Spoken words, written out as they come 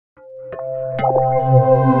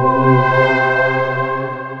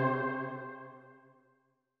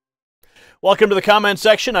Welcome to the comment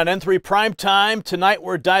section on N3 Primetime. Tonight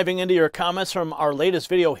we're diving into your comments from our latest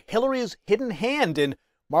video, Hillary's hidden hand in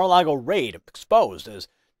Mar-A-Lago raid, exposed as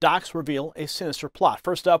docs reveal a sinister plot.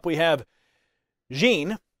 First up, we have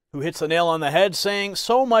Jean, who hits the nail on the head, saying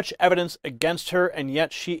so much evidence against her, and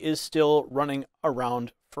yet she is still running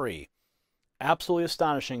around free. Absolutely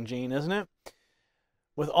astonishing, Jean, isn't it?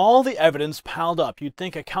 With all the evidence piled up, you'd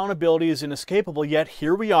think accountability is inescapable, yet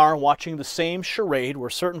here we are watching the same charade where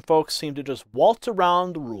certain folks seem to just waltz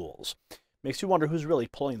around the rules. Makes you wonder who's really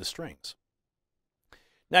pulling the strings.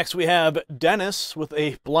 Next, we have Dennis with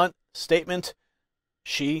a blunt statement.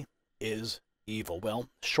 She is evil. Well,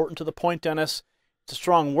 short and to the point, Dennis. It's a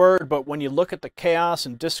strong word, but when you look at the chaos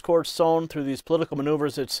and discord sown through these political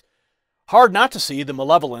maneuvers, it's hard not to see the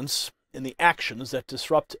malevolence in the actions that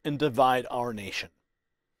disrupt and divide our nation.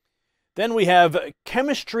 Then we have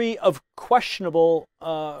chemistry of questionable,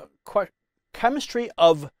 questionable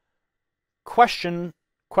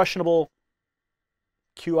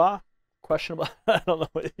QA? Questionable, I don't know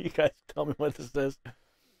what you guys tell me what this is.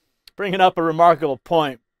 Bringing up a remarkable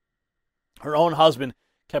point. Her own husband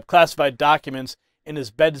kept classified documents in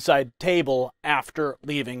his bedside table after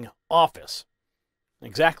leaving office.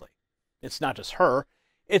 Exactly. It's not just her.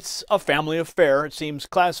 It's a family affair. It seems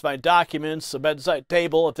classified documents, a bedside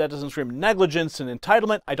table. If that doesn't scream negligence and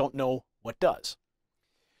entitlement, I don't know what does.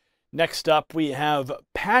 Next up, we have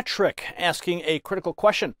Patrick asking a critical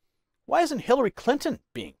question. Why isn't Hillary Clinton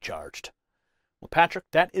being charged? Well, Patrick,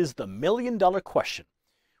 that is the million-dollar question.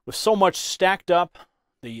 With so much stacked up,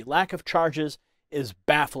 the lack of charges is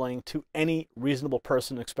baffling to any reasonable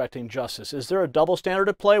person expecting justice. Is there a double standard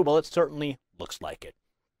at play? Well, it certainly looks like it.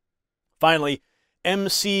 Finally,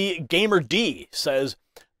 MC Gamer D says,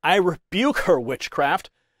 I rebuke her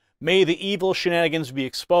witchcraft. May the evil shenanigans be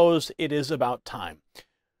exposed. It is about time.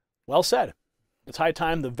 Well said. It's high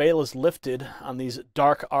time the veil is lifted on these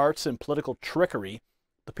dark arts and political trickery.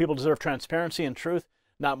 The people deserve transparency and truth,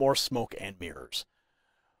 not more smoke and mirrors.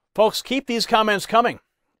 Folks, keep these comments coming.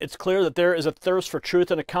 It's clear that there is a thirst for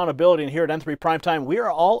truth and accountability, and here at N3 Primetime, we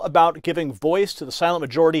are all about giving voice to the silent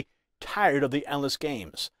majority tired of the endless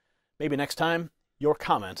games. Maybe next time, your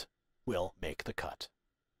comment will make the cut.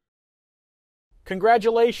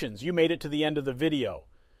 Congratulations, you made it to the end of the video.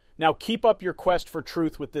 Now keep up your quest for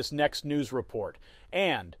truth with this next news report.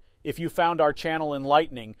 And if you found our channel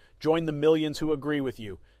enlightening, join the millions who agree with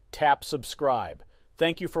you. Tap subscribe.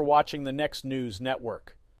 Thank you for watching the Next News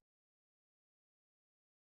Network.